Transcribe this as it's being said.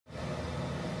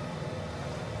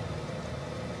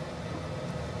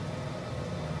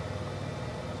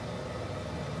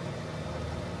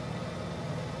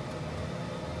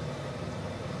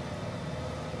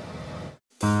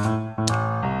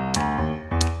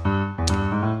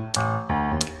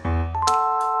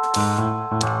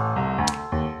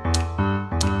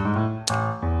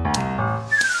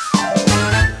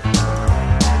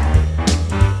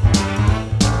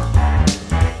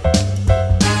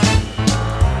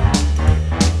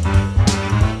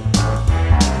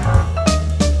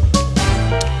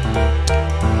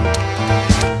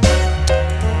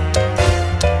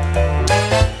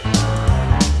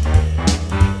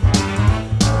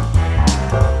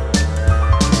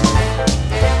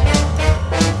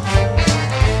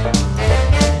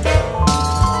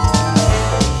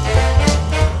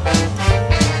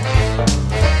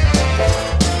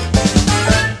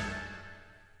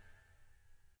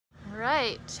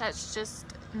just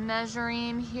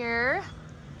measuring here.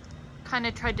 Kind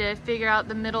of tried to figure out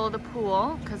the middle of the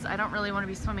pool because I don't really want to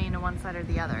be swimming to one side or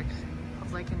the other.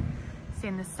 Hopefully I can stay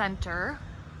in the center.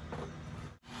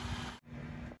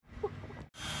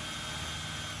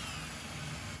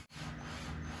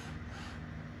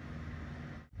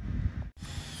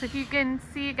 So if you can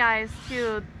see, guys,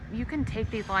 too, you can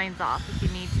take these lines off if you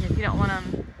need to, if you don't want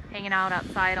them hanging out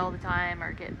outside all the time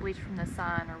or get bleached from the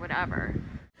sun or whatever.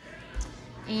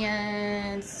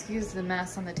 And excuse the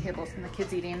mess on the table from the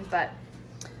kids eating, but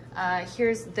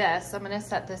here's this. I'm gonna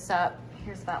set this up.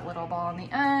 Here's that little ball on the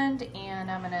end, and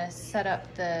I'm gonna set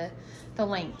up the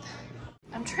length.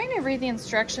 I'm trying to read the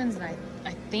instructions, and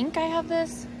I think I have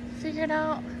this figured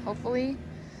out, hopefully.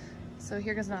 So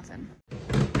here goes nothing.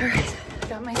 All right.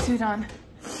 Got my suit on.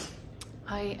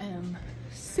 I am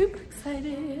super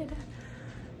excited.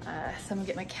 So I'm gonna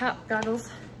get my cap, goggles,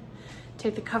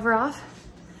 take the cover off,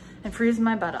 and freeze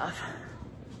my butt off.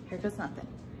 Here goes nothing.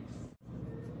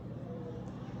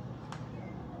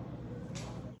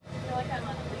 I feel like I'm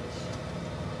on a leash.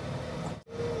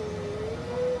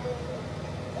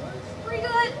 It's pretty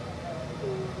good.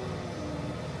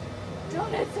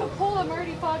 Don't, it's so cold, I'm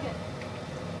already fogging.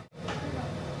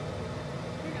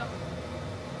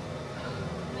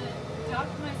 Talk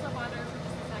to myself on there for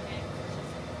just a second.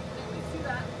 Let me see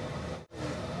that.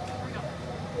 Here we go.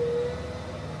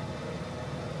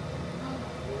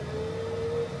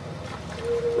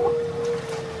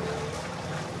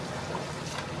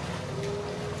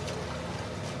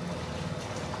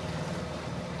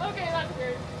 Okay, that's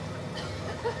weird.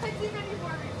 I think I need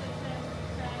more resistance.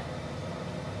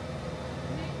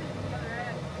 Make this the other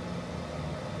end.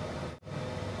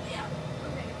 Yeah.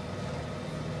 Okay.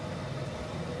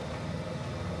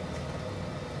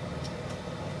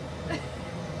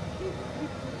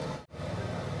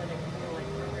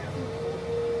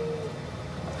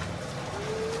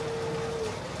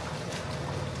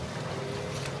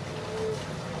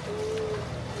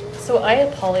 So I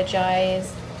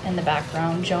apologize in the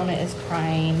background. Jonah is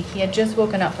crying. He had just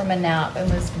woken up from a nap and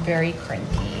was very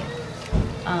cranky.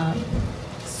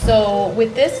 So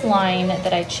with this line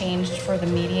that I changed for the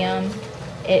medium,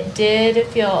 it did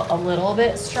feel a little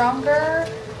bit stronger,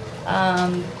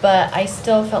 but I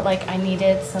still felt like I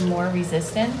needed some more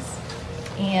resistance.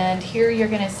 And here you're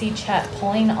gonna see Chet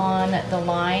pulling on the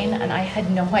line, and I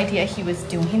had no idea he was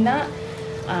doing that.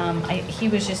 He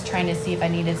was just trying to see if I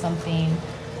needed something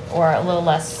or a little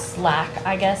less slack,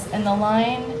 I guess, in the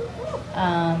line.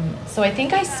 So I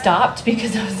think I stopped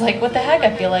because I was like, what the heck?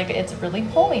 I feel like it's really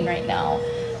pulling right now.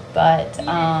 But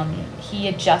he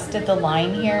adjusted the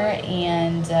line here,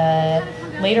 and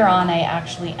later on I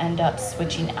actually end up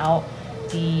switching out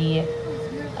the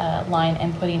line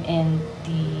and putting in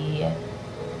the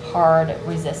hard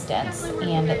resistance,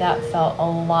 and that felt a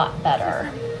lot better.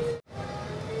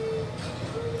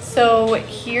 So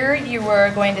here you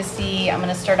were going to see, I'm going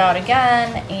to start out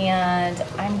again, and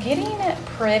I'm getting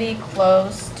pretty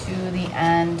close to the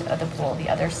end of the pool, the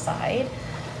other side.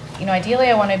 You know, ideally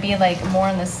I want to be like more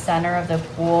in the center of the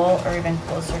pool or even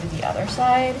closer to the other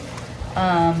side.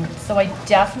 So I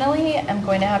definitely am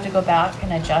going to have to go back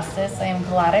and adjust this. I am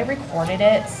glad I recorded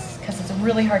it because it's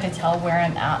really hard to tell where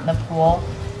I'm at in the pool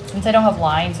since I don't have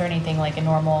lines or anything like a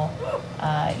normal,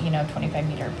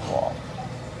 25-meter pool.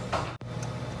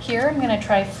 Here I'm gonna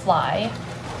try fly,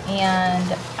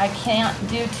 and I can't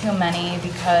do too many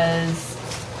because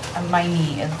my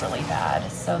knee is really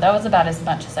bad. So that was about as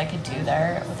much as I could do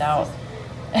there without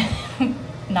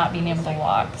not being able to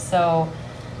walk. So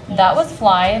that was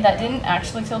fly. That didn't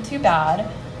actually feel too bad.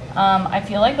 I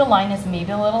feel like the line is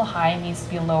maybe a little high, it needs to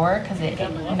be lower because it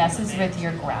messes with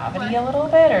your gravity a little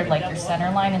bit, or like your center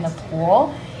line in the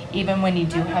pool, even when you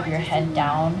do have your head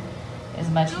down as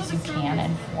much as you can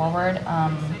and forward.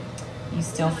 You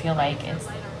still feel like it's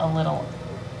a little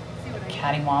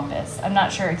cattywampus. I'm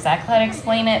not sure exactly how to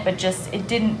explain it, but just it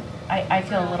didn't, I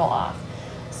feel a little off.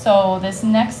 So this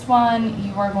next one,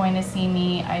 you are going to see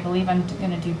me, I believe I'm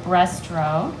gonna do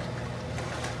breaststroke.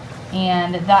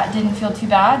 And that didn't feel too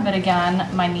bad, but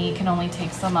again, my knee can only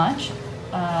take so much.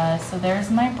 So there's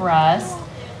my breast.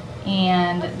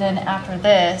 And then after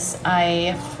this,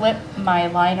 I flip my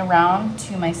line around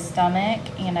to my stomach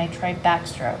and I try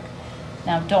backstroke.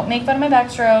 Now, don't make fun of my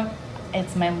backstroke.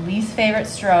 It's my least favorite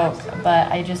stroke,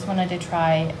 but I just wanted to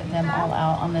try them all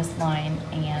out on this line,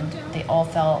 and they all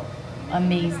felt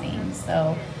amazing.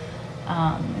 So,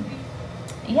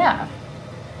 yeah.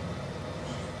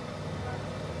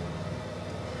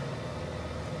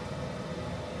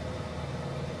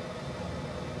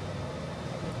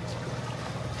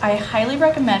 I highly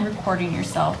recommend recording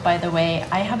yourself, by the way.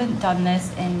 I haven't done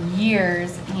this in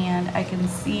years, and I can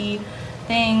see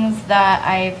things that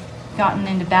I've gotten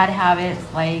into bad habits,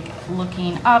 like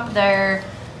looking up there,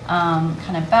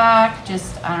 kind of back,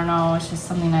 just, I don't know, it's just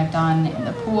something I've done in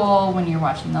the pool when you're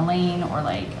watching the lane, or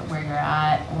like where you're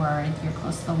at, or if you're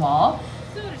close to the wall.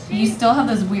 You still have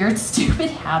those weird,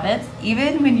 stupid habits,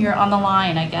 even when you're on the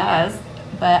line, I guess.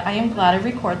 But I am glad to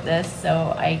record this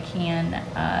so I can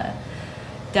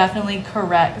definitely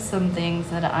correct some things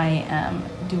that I am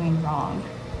doing wrong.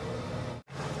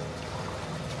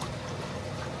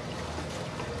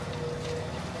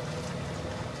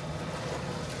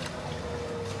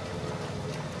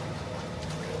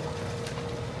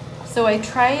 So I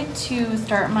tried to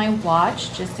start my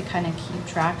watch just to kind of keep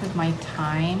track of my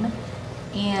time,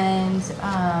 and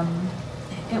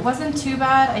it wasn't too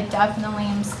bad. I definitely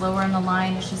am slower in the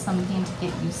line. It's just something to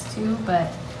get used to,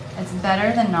 but it's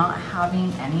better than not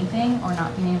having anything or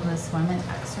not being able to swim and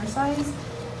exercise.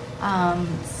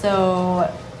 So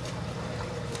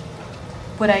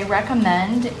what I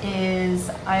recommend is,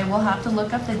 I will have to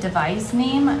look up the device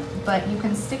name, but you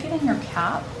can stick it in your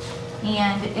cap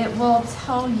and it will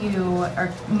tell you,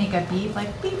 or make a beep,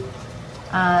 like beep.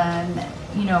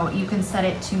 You know, you can set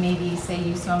it to maybe, say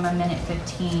you swim a minute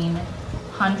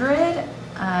 1500,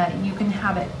 you can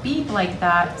have it beep like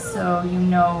that so you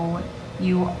know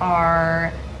you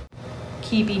are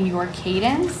keeping your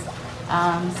cadence.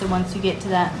 So once you get to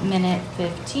that minute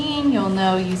 15, you'll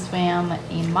know you swam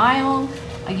a mile.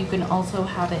 You can also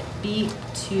have it beep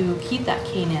to keep that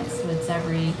cadence, so it's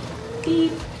every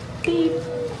beep, beep,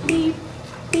 beep,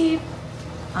 beep.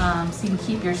 So you can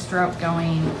keep your stroke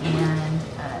going and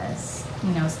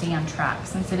you know, stay on track,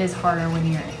 since it is harder when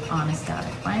you're on a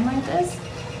static line like this.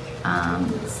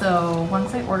 So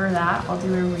once I order that, I'll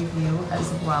do a review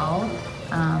as well.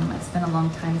 It's been a long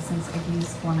time since I've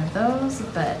used one of those,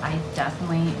 but I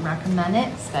definitely recommend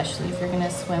it, especially if you're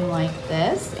gonna swim like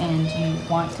this and you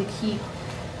want to keep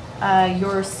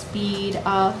your speed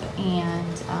up.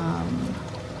 And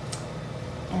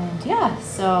yeah,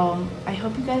 so I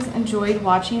hope you guys enjoyed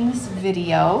watching this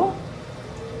video.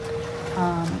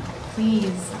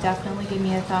 Please definitely give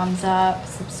me a thumbs up,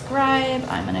 subscribe.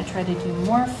 I'm gonna try to do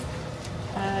more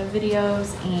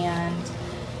videos and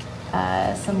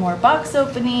some more box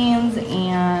openings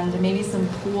and maybe some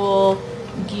pool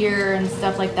gear and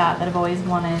stuff like that I've always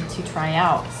wanted to try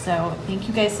out. So thank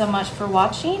you guys so much for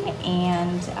watching,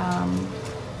 and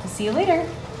I'll see you later.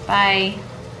 Bye.